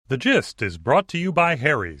The Gist is brought to you by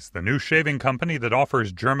Harry's, the new shaving company that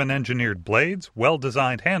offers German-engineered blades,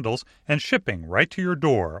 well-designed handles, and shipping right to your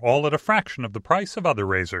door, all at a fraction of the price of other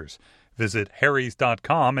razors. Visit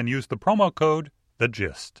harrys.com and use the promo code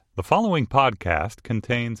THEGIST. The following podcast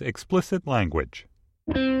contains explicit language.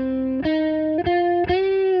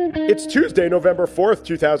 It's Tuesday, November 4th,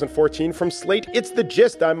 2014. From Slate, it's The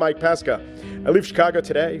Gist. I'm Mike Pesca. I leave Chicago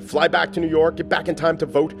today, fly back to New York, get back in time to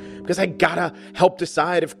vote, because I gotta help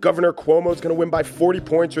decide if Governor Cuomo's gonna win by 40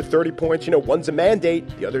 points or 30 points. You know, one's a mandate,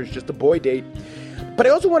 the other's just a boy date. But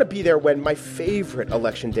I also want to be there when my favorite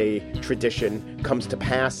Election Day tradition comes to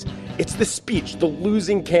pass. It's the speech, the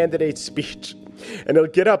losing candidate's speech. And he'll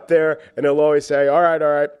get up there and he'll always say, all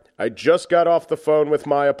right, I just got off the phone with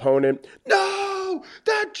my opponent. No,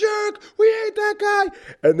 that jerk, we hate that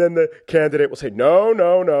guy. And then the candidate will say,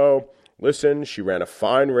 no. Listen, she ran a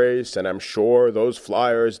fine race, and I'm sure those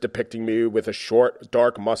flyers depicting me with a short,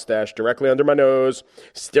 dark mustache directly under my nose,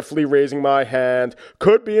 stiffly raising my hand,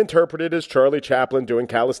 could be interpreted as Charlie Chaplin doing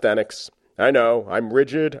calisthenics. I know, I'm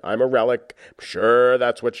rigid, I'm a relic. I'm sure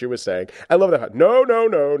that's what she was saying. I love that. No.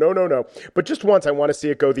 But just once, I want to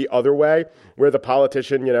see it go the other way, where the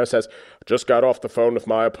politician, says, just got off the phone with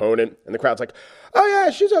my opponent. And the crowd's like, oh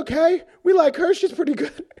yeah, she's okay. We like her. She's pretty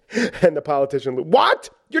good. And the politician,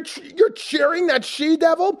 what? You're cheering that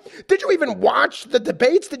she-devil? Did you even watch the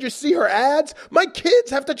debates? Did you see her ads? My kids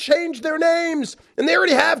have to change their names, and they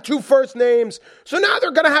already have 2 first names, so now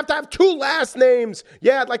they're going to have 2 last names.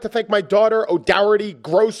 Yeah, I'd like to thank my daughter, O'Dougherty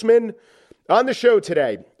Grossman. On the show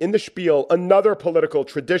today, in the spiel, another political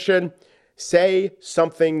tradition, say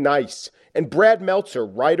something nice. And Brad Meltzer,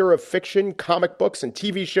 writer of fiction, comic books, and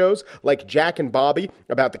TV shows like Jack and Bobby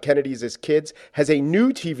about the Kennedys as kids, has a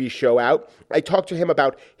new TV show out. I talked to him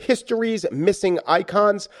about history's missing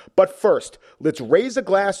icons. But first, let's raise a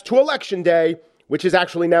glass to Election Day, which is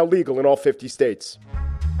actually now legal in all 50 states.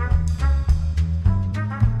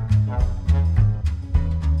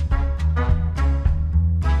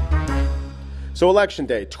 So Election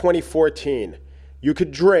Day 2014, you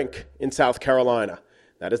could drink in South Carolina.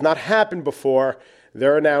 That has not happened before.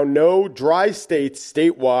 There are now no dry states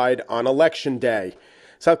statewide on Election Day.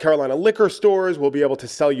 South Carolina liquor stores will be able to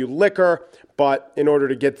sell you liquor, but in order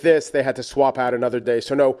to get this, they had to swap out another day.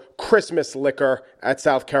 So no Christmas liquor at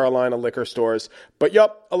South Carolina liquor stores. But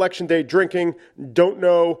Election Day drinking. Don't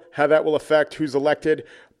know how that will affect who's elected.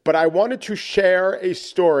 But I wanted to share a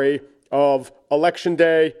story of Election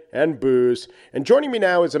Day and booze. And joining me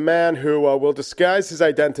now is a man who will disguise his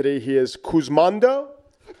identity. He is Guzmando.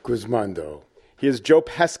 He is Joe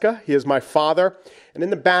Pesca. He is my father. And in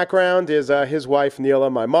the background is his wife, Neela,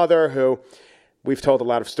 my mother, who we've told a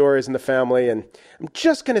lot of stories in the family. And I'm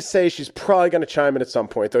just going to say she's probably going to chime in at some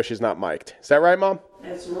point, though she's not mic'd. Is that right, Mom?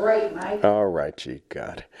 That's right, Mike. All right, gee,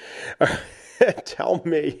 God. Tell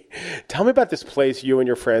me about this place you and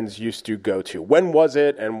your friends used to go to. When was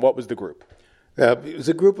it, and what was the group? It was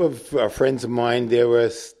a group of friends of mine. There were a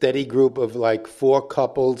steady group of like 4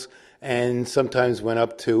 couples, and sometimes went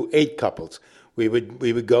up to 8 couples. We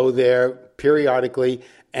would go there periodically,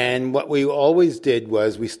 and what we always did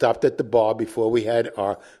was we stopped at the bar before we had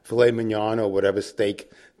our filet mignon or whatever steak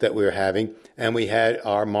that we were having, and we had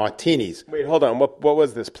our martinis. Wait, hold on. What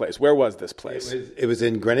was this place? Where was this place? It was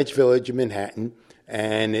in Greenwich Village in Manhattan,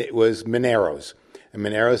 and it was Monero's, a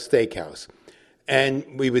Monero's Steakhouse. And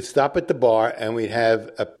we would stop at the bar, and we'd have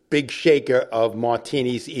a big shaker of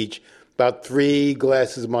martinis each, about 3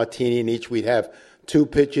 glasses of martini in each. We'd have 2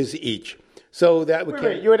 pitchers each. So that would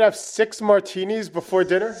wait, you would have 6 martinis before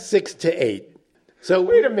dinner? 6 to 8. So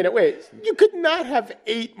wait a minute, you could not have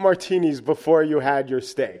 8 martinis before you had your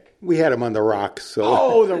steak. We had them on the rocks. So.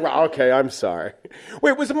 Oh, the rock. Okay, I'm sorry.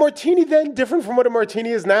 Wait, was a martini then different from what a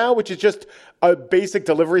martini is now, which is just a basic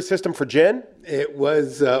delivery system for gin? It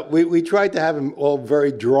was, we tried to have them all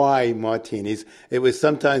very dry martinis. It was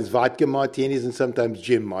sometimes vodka martinis and sometimes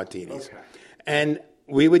gin martinis. Okay. And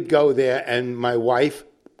we would go there, and my wife,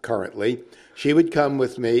 currently, she would come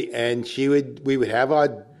with me, and we would have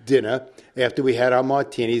our dinner after we had our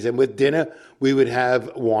martinis. And with dinner, we would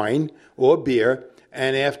have wine or beer.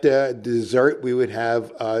 And after dessert, we would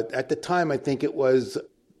have, at the time, I think it was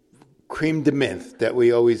creme de menthe that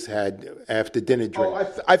we always had after dinner drink. Oh,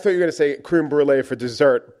 I thought you were going to say creme brulee for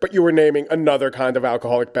dessert, but you were naming another kind of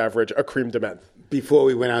alcoholic beverage, a creme de menthe. Before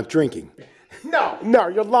we went out drinking. No,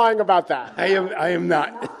 you're lying about that. I am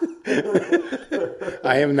not.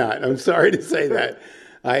 I am not. I'm sorry to say that.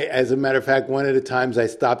 As a matter of fact, one of the times I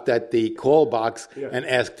stopped at the call box and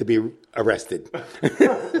asked to be arrested.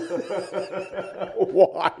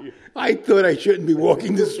 Why? I thought I shouldn't be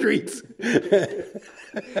walking the streets.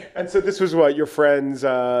 And so this was what, your friends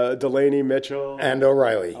Delaney, Mitchell? And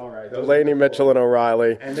O'Reilly. All right, Delaney, Mitchell, and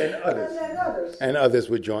O'Reilly. And then others. And others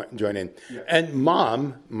would join in. Yeah. And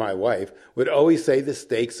Mom, my wife, would always say the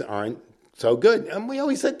steaks aren't so good. And we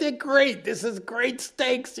always said, they're great. This is great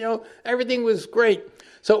steaks. Everything was great.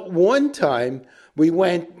 So one time we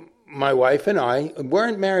went, my wife and I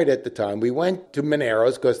weren't married at the time. We went to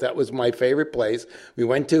Monero's because that was my favorite place. We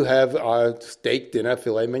went to have our steak dinner,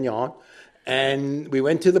 filet mignon. And we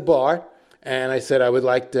went to the bar, and I said I would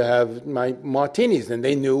like to have my martinis. And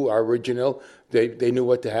they knew our original. They knew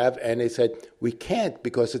what to have. And they said, we can't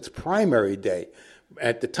because it's primary day.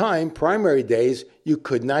 At the time, primary days, you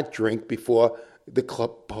could not drink before the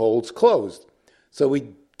club holds closed. So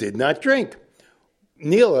we did not drink.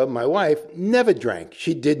 Neela, my wife, never drank.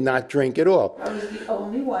 She did not drink at all. I was the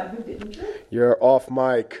only one who didn't drink. You're off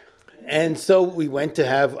mic. And so we went to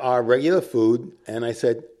have our regular food, and I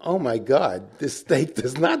said, oh, my God, this steak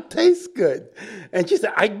does not taste good. And she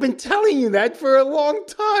said, I've been telling you that for a long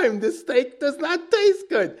time. This steak does not taste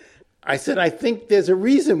good. I said, I think there's a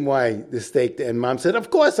reason why the steak, and Mom said, of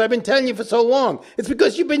course, I've been telling you for so long. It's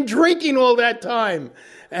because you've been drinking all that time.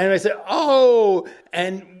 And I said, oh,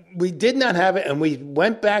 and we did not have it, and we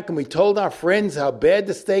went back and we told our friends how bad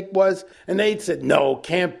the steak was, and they said, no,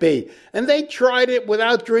 can't be. And they tried it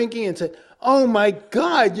without drinking and said, oh, my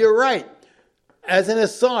God, you're right. As an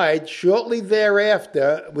aside, shortly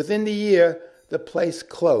thereafter, within the year, the place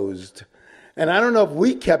closed. And I don't know if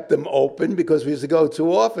we kept them open because we used to go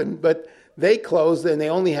too often, but they closed and they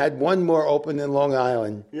only had one more open in Long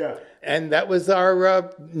Island. Yeah. And that was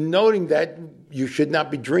our noting that you should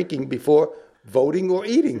not be drinking before voting or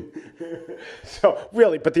eating. So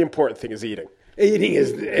really, but the important thing is eating.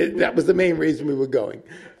 That was the main reason we were going.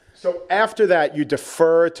 So after that, you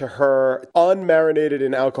defer to her unmarinated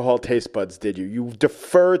in alcohol taste buds, did you? You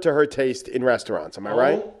defer to her taste in restaurants, am I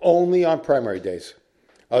right? Only on primary days.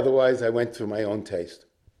 Otherwise, I went through my own taste.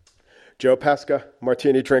 Joe Pesca,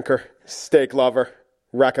 martini drinker, steak lover,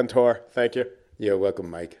 raconteur. Thank you. You're welcome,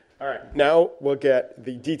 Mike. All right. Now we'll get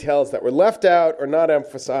the details that were left out or not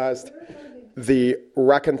emphasized. The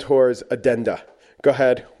raconteur's addenda. Go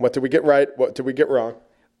ahead. What did we get right? What did we get wrong?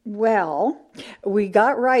 Well, we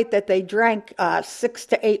got right that they drank 6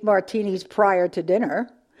 to 8 martinis prior to dinner.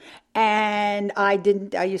 And I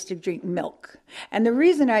didn't. I used to drink milk. And the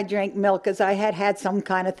reason I drank milk is I had some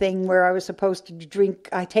kind of thing where I was supposed to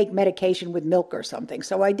take medication with milk or something.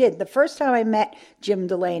 So I did. The first time I met Jim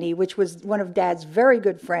Delaney, which was one of Dad's very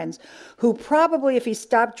good friends, who probably, if he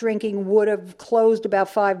stopped drinking, would have closed about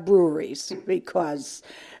 5 breweries because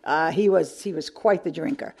he was quite the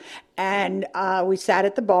drinker. And we sat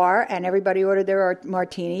at the bar, and everybody ordered their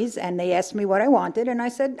martinis, and they asked me what I wanted, and I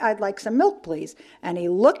said, I'd like some milk, please. And he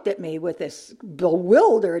looked at me with this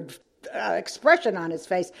bewildered expression on his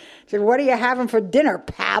face. He said, what are you having for dinner,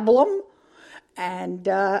 pablum? And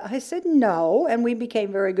I said, no, and we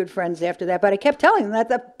became very good friends after that. But I kept telling him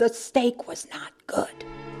that the steak was not good.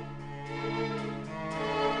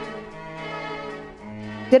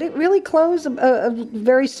 Did it really close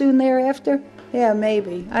very soon thereafter? Yeah,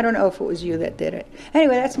 maybe. I don't know if it was you that did it.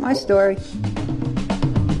 Anyway, that's my story.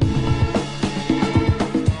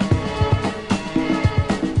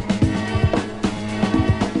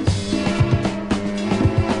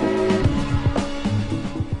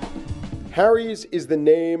 Harry's is the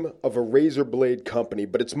name of a razor blade company,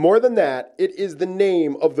 but it's more than that. It is the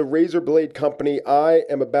name of the razor blade company I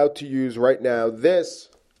am about to use right now. That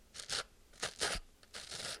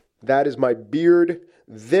is my beard.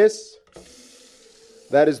 That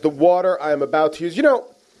is the water I am about to use. You know,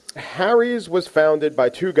 Harry's was founded by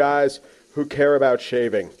 2 guys who care about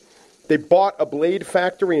shaving. They bought a blade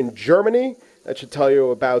factory in Germany. That should tell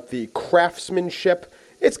you about the craftsmanship.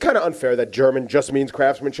 It's kind of unfair that German just means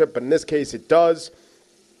craftsmanship, but in this case it does.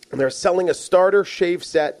 And they're selling a starter shave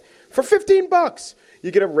set for $15.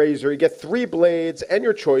 You get a razor, you get 3 blades, and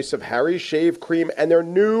your choice of Harry's shave cream and their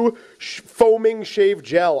new foaming shave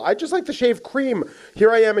gel. I just like the shave cream.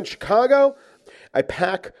 Here I am in Chicago. I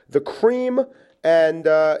pack the cream, and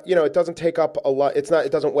it doesn't take up a lot. It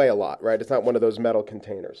doesn't weigh a lot, right? It's not one of those metal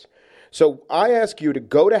containers. So I ask you to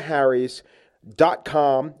go to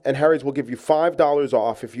Harry's.com, and Harry's will give you $5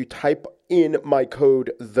 off if you type in my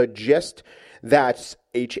code THEGIST. That's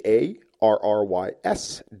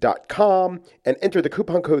HARRYS.com, and enter the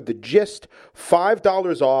coupon code THEGIST.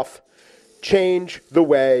 $5 off. Change the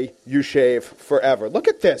way you shave forever. Look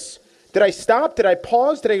at this. Did I stop? Did I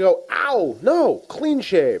pause? Did I go, ow? No, clean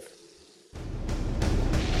shave.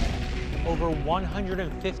 Over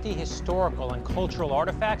 150 historical and cultural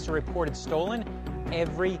artifacts are reported stolen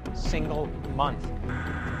every single month.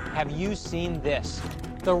 Have you seen this?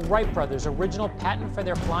 The Wright brothers' original patent for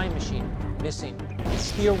their flying machine, missing.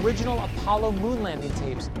 The original Apollo moon landing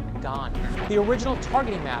tapes, gone. The original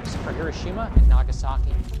targeting maps for Hiroshima and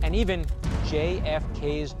Nagasaki. And even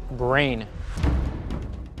JFK's brain.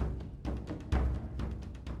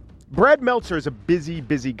 Brad Meltzer is a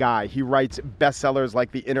busy guy. He writes bestsellers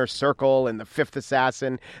like The Inner Circle and The Fifth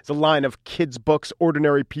Assassin. There's a line of kids' books,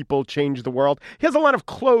 Ordinary People Change the World. He has a line of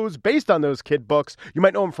clothes based on those kid books. You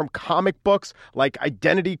might know him from comic books like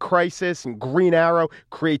Identity Crisis and Green Arrow,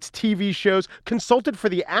 creates TV shows, consulted for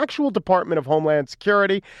the actual Department of Homeland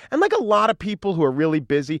Security. And like a lot of people who are really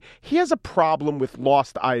busy, he has a problem with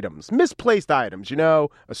lost items, misplaced items. You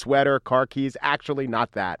know, a sweater, car keys, actually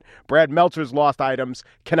not that. Brad Meltzer's lost items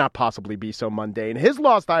cannot possibly be so mundane. His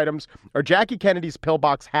lost items are Jackie Kennedy's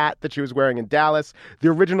pillbox hat that she was wearing in Dallas, the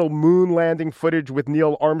original moon landing footage with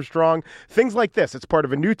Neil Armstrong, things like this. It's part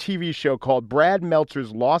of a new TV show called Brad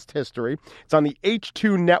Meltzer's Lost History. It's on the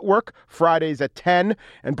H2 network, Fridays at 10,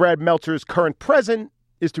 and Brad Meltzer's current present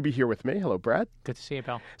is to be here with me. Hello, Brad. Good to see you,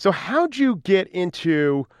 Bill. So how'd you get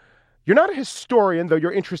into, you're not a historian, though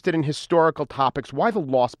you're interested in historical topics. Why the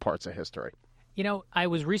lost parts of history? You know, I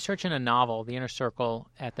was researching a novel, The Inner Circle,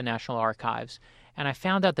 at the National Archives, and I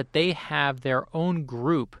found out that they have their own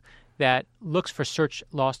group that looks for search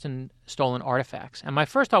lost and stolen artifacts. And my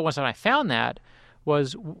first thought was when I found that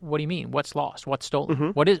was, what do you mean? What's lost? What's stolen?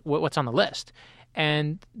 Mm-hmm. What's on the list?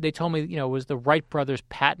 And they told me, it was the Wright brothers'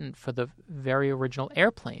 patent for the very original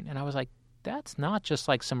airplane. And I was like, that's not just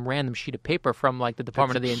like some random sheet of paper from like the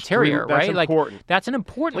Department of the Interior, right? Important. Like that's an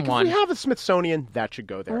important one. If we have a Smithsonian, that should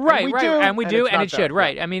go there. Right, and we do, and it should,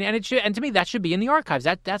 right? Yeah. I mean, and it should, and to me, that should be in the archives.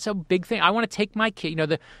 That's a big thing. I want to take my kid.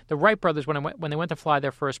 The Wright brothers when they went to fly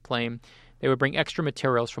their first plane, they would bring extra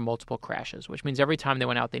materials from multiple crashes, which means every time they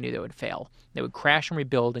went out, they knew they would fail. They would crash and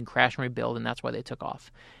rebuild, and that's why they took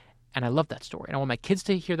off. And I love that story. And I want my kids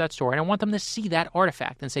to hear that story. And I want them to see that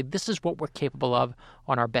artifact and say, this is what we're capable of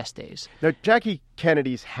on our best days. Now, Jackie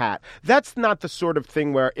Kennedy's hat, that's not the sort of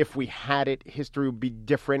thing where if we had it, history would be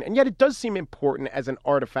different. And yet it does seem important as an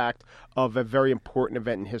artifact of a very important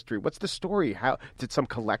event in history. What's the story? How did some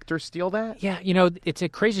collector steal that? Yeah, it's a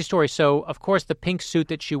crazy story. So, of course, the pink suit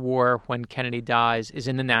that she wore when Kennedy dies is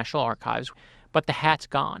in the National Archives. But the hat's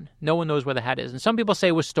gone. No one knows where the hat is. And some people say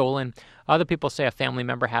it was stolen. Other people say a family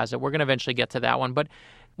member has it. We're going to eventually get to that one. But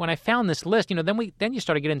when I found this list, then you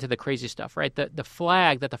start to get into the crazy stuff, right? The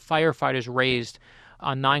flag that the firefighters raised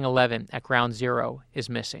on 9/11 at Ground Zero is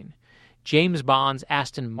missing. James Bond's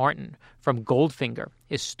Aston Martin from Goldfinger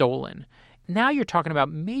is stolen. Now you're talking about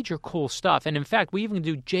major cool stuff. And in fact, we even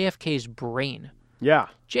do JFK's brain. Yeah.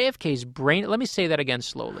 JFK's brain, let me say that again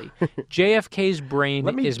slowly. JFK's brain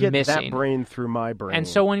is missing. Let me get that brain through my brain. And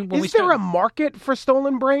so when is there a market for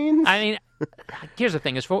stolen brains? I mean, here's the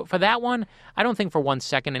thing, is for that one, I don't think for 1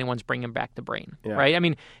 second anyone's bringing back the brain, right? I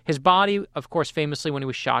mean, his body, of course, famously when he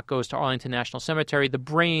was shot, goes to Arlington National Cemetery. The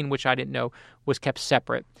brain, which I didn't know, was kept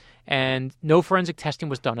separate. And no forensic testing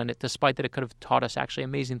was done on it, despite that it could have taught us actually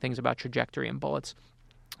amazing things about trajectory and bullets.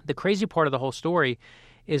 The crazy part of the whole story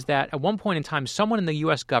is that at one point in time, someone in the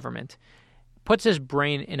U.S. government puts his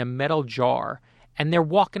brain in a metal jar, and they're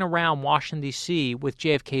walking around Washington, D.C. with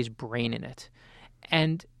JFK's brain in it.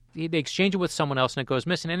 And they exchange it with someone else, and it goes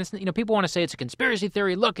missing. And it's, people want to say it's a conspiracy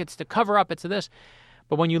theory. Look, it's the cover-up, it's this.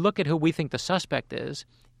 But when you look at who we think the suspect is,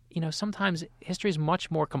 sometimes history is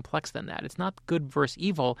much more complex than that. It's not good versus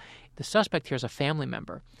evil. The suspect here is a family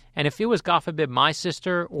member. And if it was, God forbid, my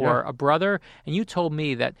sister or a brother, and you told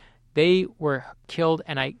me that they were killed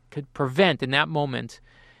and I could prevent in that moment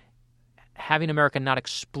having America not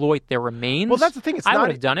exploit their remains. Well, that's the thing. I would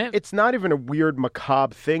have done it. It's not even a weird,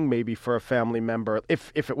 macabre thing maybe for a family member,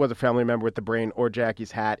 if it was a family member with the brain or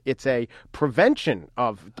Jackie's hat. It's a prevention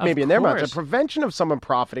of maybe in their minds, a prevention of someone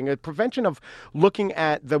profiting, a prevention of looking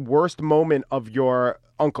at the worst moment of your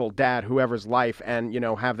uncle, dad, whoever's life, and,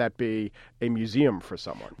 have that be a museum for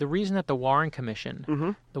someone. The reason that the Warren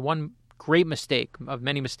Commission, the one great mistake of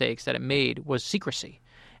many mistakes that it made was secrecy.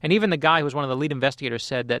 And even the guy who was one of the lead investigators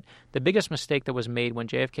said that the biggest mistake that was made when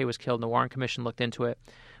JFK was killed and the Warren Commission looked into it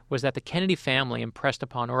was that the Kennedy family impressed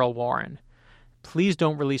upon Earl Warren, please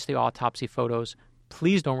don't release the autopsy photos.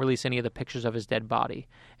 please don't release any of the pictures of his dead body.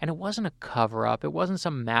 And it wasn't a cover-up. It wasn't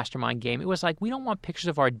some mastermind game. It was like, we don't want pictures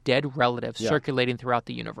of our dead relatives circulating throughout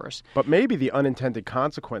the universe. But maybe the unintended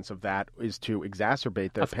consequence of that is to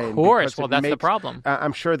exacerbate their pain. Of course. Well, that's the problem.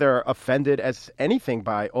 I'm sure they're offended as anything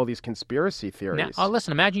by all these conspiracy theories. Now,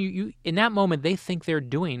 listen, imagine you in that moment, they think they're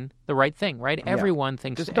doing the right thing, right? Everyone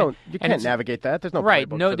thinks... You can't navigate that. There's no right,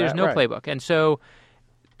 playbook no, for there's that. no Right. playbook. And so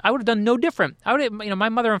I would have done no different. My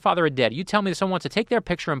mother and father are dead. You tell me that someone wants to take their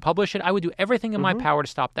picture and publish it, I would do everything in my power to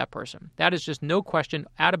stop that person. That is just no question,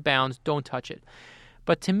 out of bounds, don't touch it.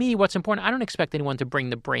 But to me, what's important, I don't expect anyone to bring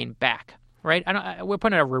the brain back, right? We're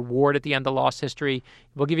putting a reward at the end of Lost History.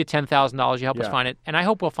 We'll give you $10,000. You help us find it. And I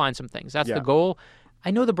hope we'll find some things. That's the goal. I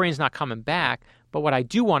know the brain's not coming back, but what I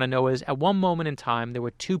do want to know is at one moment in time, there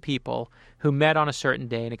were two people who met on a certain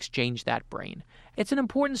day and exchanged that brain. It's an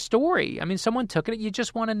important story. I mean, someone took it. You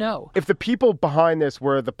just want to know. If the people behind this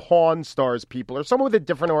were the Pawn Stars people or someone with a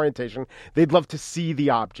different orientation, they'd love to see the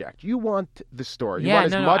object. You want the story. You want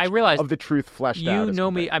as much I realize of the truth fleshed out. You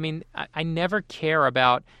know me. I mean, I never care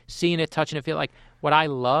about seeing it, touching it, feel like what I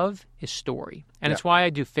love is story. And it's why I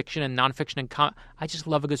do fiction and nonfiction and I just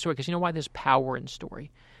love a good story because you know why? There's power in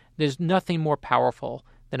story. There's nothing more powerful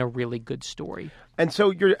than a really good story. And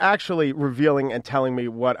so you're actually revealing and telling me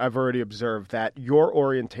what I've already observed, that your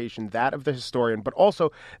orientation, that of the historian, but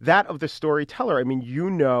also that of the storyteller. I mean, you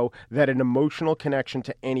know that an emotional connection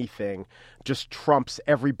to anything just trumps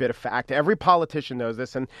every bit of fact. Every politician knows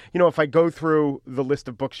this. And, you know, if I go through the list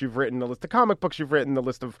of books you've written, the list of comic books you've written, the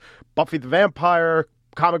list of Buffy the Vampire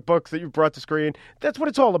comic books that you've brought to screen, that's what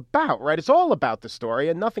it's all about, right? It's all about the story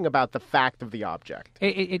and nothing about the fact of the object.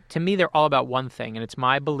 To me, they're all about one thing, and it's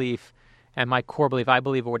my belief and my core belief. I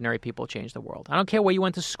believe ordinary people change the world. I don't care where you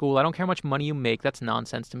went to school. I don't care how much money you make. That's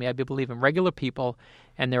nonsense to me. I believe in regular people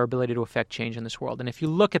and their ability to affect change in this world. And if you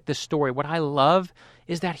look at this story, what I love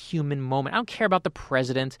is that human moment. I don't care about the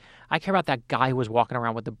president. I care about that guy who was walking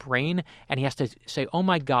around with the brain, and he has to say, oh,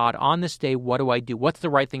 my God, on this day, what do I do? What's the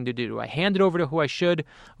right thing to do? Do I hand it over to who I should,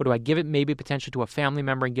 or do I give it maybe potentially to a family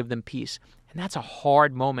member and give them peace? And that's a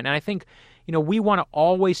hard moment. And I think, you know, we want to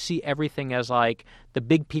always see everything as like the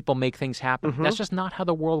big people make things happen. That's just not how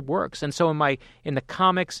the world works. And so in the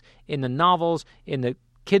comics, in the novels, in the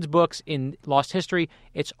kids' books, in Lost History,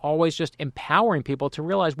 it's always just empowering people to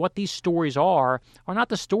realize what these stories are not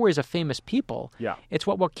the stories of famous people. Yeah. It's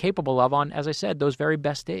what we're capable of on, as I said, those very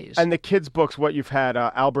best days. And the kids' books, what you've had,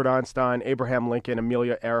 Albert Einstein, Abraham Lincoln,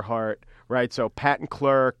 Amelia Earhart, right? So Pat and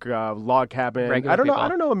Clerk, Log Cabin. Regular I don't people. know. I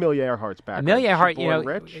don't know Amelia Earhart's background. Amelia Earhart, She born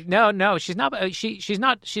rich? no, she's not.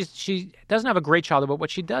 She doesn't have a great childhood, but what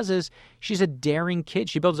she does is she's a daring kid.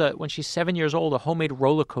 She builds when she's 7 years old, a homemade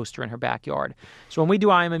roller coaster in her backyard. So when we do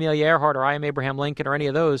I Am Amelia Earhart or I Am Abraham Lincoln or any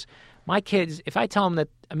of those, my kids, if I tell them that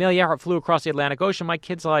Amelia Earhart flew across the Atlantic Ocean, my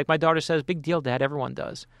daughter says, big deal, Dad, everyone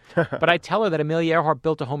does. But I tell her that Amelia Earhart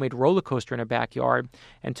built a homemade roller coaster in her backyard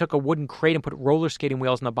and took a wooden crate and put roller skating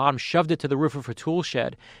wheels in the bottom, shoved it to the roof of her tool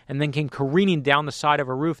shed, and then came careening down the side of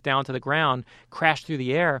her roof down to the ground, crashed through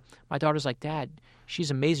the air. My daughter's like, Dad, she's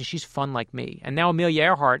amazing. She's fun like me. And now Amelia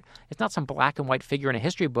Earhart is not some black and white figure in a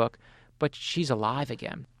history book, but she's alive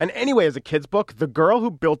again. And anyway, as a kid's book, the girl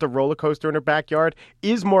who built a roller coaster in her backyard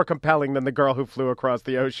is more compelling than the girl who flew across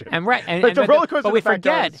the ocean. And right, the roller coaster but we in the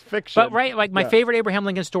backyard forget. is fiction. But right, like my favorite Abraham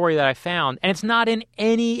Lincoln story that I found, and it's not in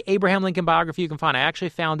any Abraham Lincoln biography you can find. I actually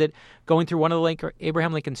found it going through one of the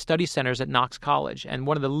Abraham Lincoln study centers at Knox College, and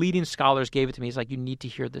one of the leading scholars gave it to me. He's like, "You need to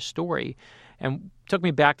hear this story," and took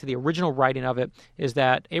me back to the original writing of it. Is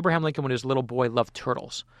that Abraham Lincoln, when he was a little boy, loved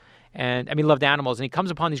turtles. Loved animals. And he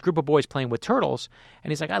comes upon these group of boys playing with turtles. And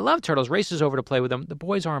he's like, I love turtles. Races over to play with them. The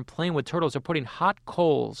boys aren't playing with turtles. They're putting hot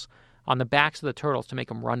coals on the backs of the turtles to make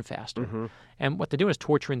them run faster. And what they're doing is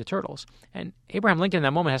torturing the turtles. And Abraham Lincoln in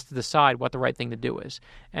that moment has to decide what the right thing to do is.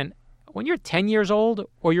 And when you're 10 years old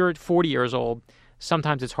or you're 40 years old,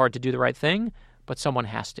 sometimes it's hard to do the right thing, but someone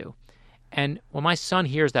has to. And when my son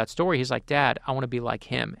hears that story, he's like, Dad, I want to be like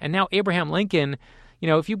him. And now Abraham Lincoln... You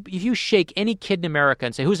know, if you shake any kid in America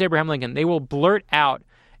and say, who's Abraham Lincoln? They will blurt out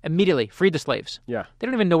immediately, freed the slaves. Yeah. They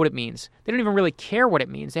don't even know what it means. They don't even really care what it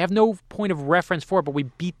means. They have no point of reference for it, but we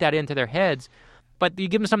beat that into their heads. But you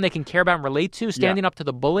give them something they can care about and relate to, standing up to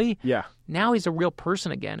the bully. Yeah. Now he's a real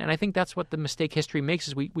person again. And I think that's what the mistake history makes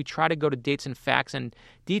is we try to go to dates and facts and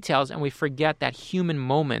details, and we forget that human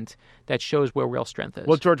moment that shows where real strength is.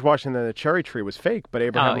 Well, George Washington and the cherry tree was fake, but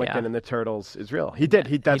Abraham Lincoln and the turtles is real. He did.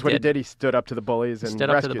 That's what he did. He stood up to the bullies and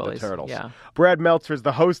rescued the turtles. Yeah. Brad Meltzer is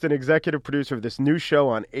the host and executive producer of this new show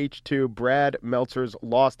on H2, Brad Meltzer's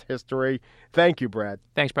Lost History. Thank you, Brad.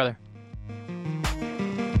 Thanks, brother.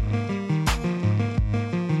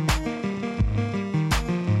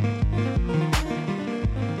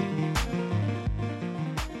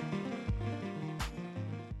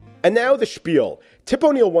 And now the spiel. Tip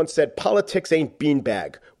O'Neill once said, politics ain't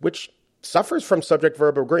beanbag, which suffers from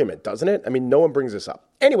subject-verb agreement, doesn't it? I mean, no one brings this up.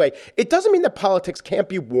 Anyway, it doesn't mean that politics can't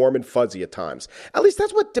be warm and fuzzy at times. At least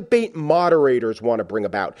that's what debate moderators want to bring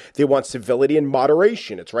about. They want civility and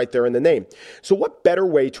moderation. It's right there in the name. So what better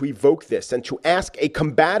way to evoke this than to ask a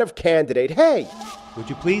combative candidate, hey, would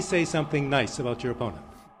you please say something nice about your opponent?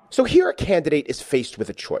 So here a candidate is faced with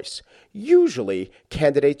a choice. Usually,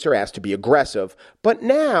 candidates are asked to be aggressive, but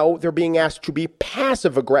now they're being asked to be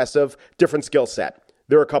passive-aggressive, different skill set.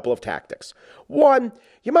 There are a couple of tactics. One,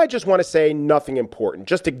 you might just want to say nothing important.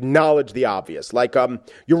 Just acknowledge the obvious. Like,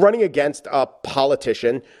 you're running against a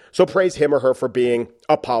politician, so praise him or her for being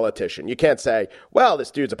a politician. You can't say, well,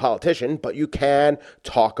 this dude's a politician, but you can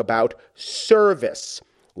talk about service,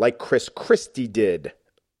 like Chris Christie did.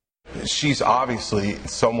 She's obviously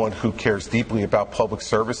someone who cares deeply about public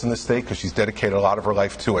service in the state because she's dedicated a lot of her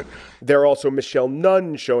life to it. There are also Michelle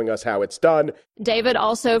Nunn showing us how it's done. David,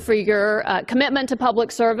 also for your commitment to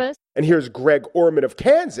public service. And here's Greg Orman of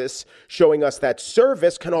Kansas showing us that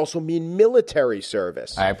service can also mean military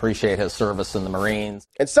service. I appreciate his service in the Marines.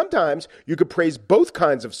 And sometimes you could praise both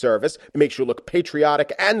kinds of service. It makes you look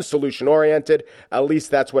patriotic and solution-oriented. At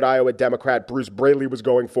least that's what Iowa Democrat Bruce Braley was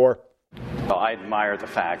going for. Well, I admire the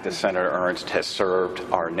fact that Senator Ernst has served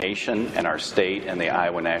our nation and our state and the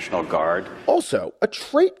Iowa National Guard. Also, a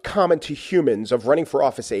trait common to humans of running for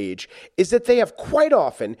office age is that they have quite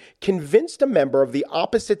often convinced a member of the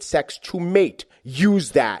opposite sex to mate.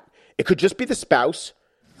 Use that. It could just be the spouse.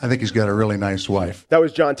 I think he's got a really nice wife. That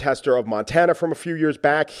was John Tester of Montana from a few years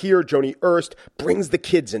back. Here, Joni Ernst brings the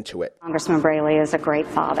kids into it. Congressman Braley is a great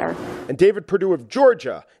father. And David Perdue of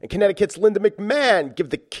Georgia and Connecticut's Linda McMahon give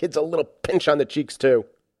the kids a little pinch on the cheeks, too.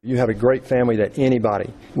 You have a great family that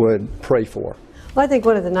anybody would pray for. Well, I think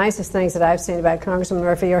one of the nicest things that I've seen about Congressman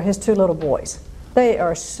Murphy are his two little boys. They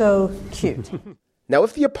are so cute. Now,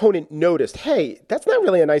 if the opponent noticed, hey, that's not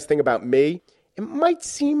really a nice thing about me, it might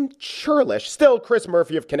seem churlish. Still, Chris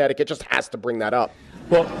Murphy of Connecticut just has to bring that up.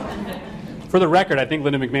 Well, for the record, I think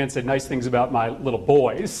Linda McMahon said nice things about my little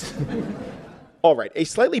boys. All right, a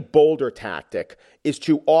slightly bolder tactic is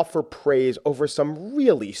to offer praise over some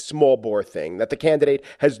really small bore thing that the candidate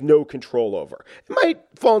has no control over. It might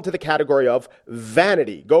fall into the category of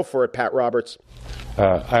vanity. Go for it, Pat Roberts.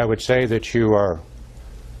 I would say that you are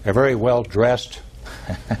a very well-dressed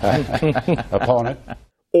opponent.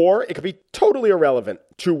 Or it could be totally irrelevant.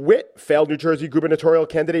 To wit, failed New Jersey gubernatorial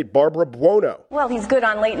candidate Barbara Buono. Well, he's good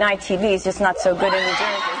on late-night TV. He's just not so good in New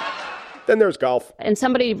Jersey. Then there's golf. And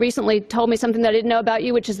somebody recently told me something that I didn't know about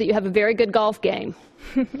you, which is that you have a very good golf game.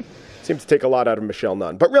 Seems to take a lot out of Michelle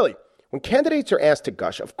Nunn. But really, when candidates are asked to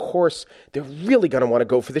gush, of course, they're really going to want to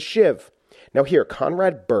go for the shiv. Now here,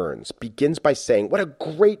 Conrad Burns begins by saying what a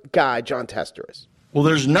great guy John Tester is. Well,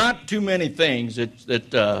 there's not too many things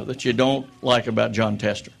that you don't like about John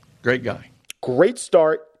Tester. Great guy. Great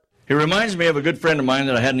start. He reminds me of a good friend of mine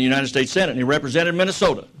that I had in the United States Senate, and he represented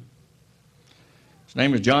Minnesota. His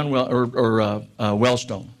name is John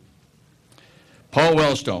Wellstone. Paul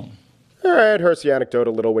Wellstone. All right, hurts the anecdote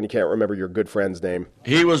a little when you can't remember your good friend's name.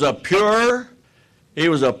 He was a pure,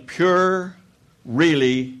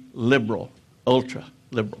 really liberal, ultra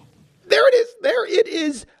liberal. There it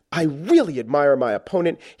is. I really admire my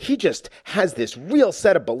opponent. He just has this real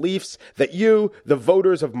set of beliefs that you, the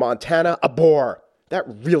voters of Montana, abhor. That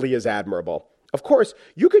really is admirable. Of course,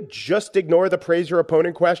 you could just ignore the praise your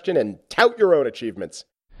opponent question and tout your own achievements.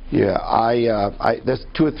 Yeah, there's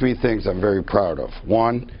two or three things I'm very proud of.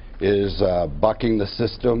 One is bucking the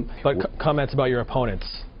system. But comments about your opponents.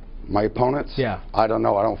 My opponents? Yeah. I don't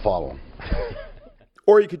know. I don't follow them.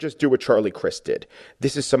 Or you could just do what Charlie Crist did.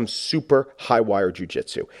 This is some super high-wire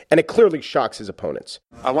jiu-jitsu, and it clearly shocks his opponents.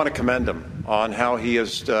 I want to commend him on how he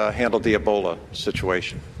has handled the Ebola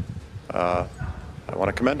situation. I want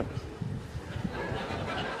to commend him.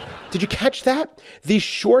 Did you catch that? The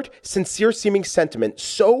short, sincere-seeming sentiment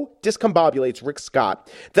so discombobulates Rick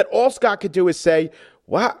Scott that all Scott could do is say,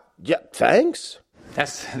 wow, yeah, thanks.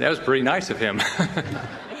 That was pretty nice of him.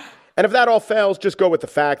 And if that all fails, just go with the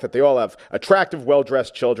fact that they all have attractive,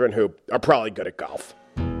 well-dressed children who are probably good at golf.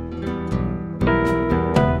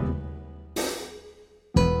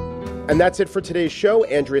 And that's it for today's show.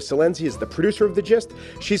 Andrea Salenzi is the producer of The Gist.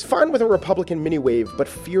 She's fine with a Republican mini-wave, but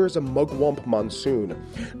fears a mugwump monsoon.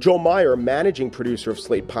 Joel Meyer, managing producer of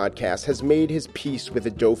Slate Podcasts, has made his peace with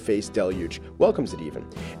a dough-faced deluge. Welcomes it even.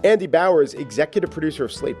 Andy Bowers, executive producer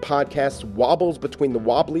of Slate Podcasts, wobbles between the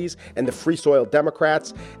Wobblies and the Free Soil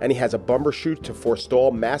Democrats, and he has a bumbershoot to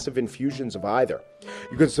forestall massive infusions of either.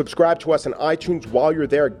 You can subscribe to us on iTunes. While you're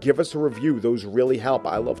there, give us a review. Those really help.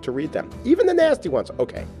 I love to read them. Even the nasty ones.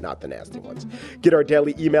 Okay, not the nasty ones. Get our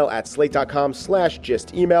daily email at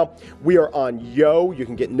slate.com/gist email. We are on Yo. You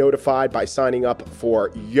can get notified by signing up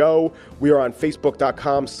for Yo. We are on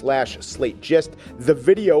facebook.com/slategist. The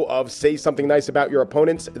video of Say Something Nice About Your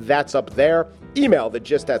Opponents, that's up there. Email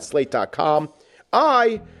thegist@slate.com.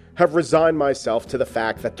 I have resigned myself to the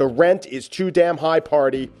fact that the rent is too damn high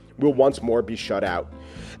party will once more be shut out.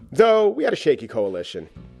 Though we had a shaky coalition.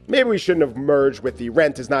 Maybe we shouldn't have merged with the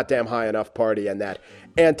rent is not damn high enough party and that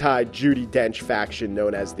anti-Judi Dench faction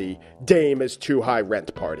known as the Dame is too high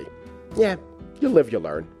rent party. Yeah, you live, you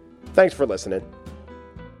learn. Thanks for listening.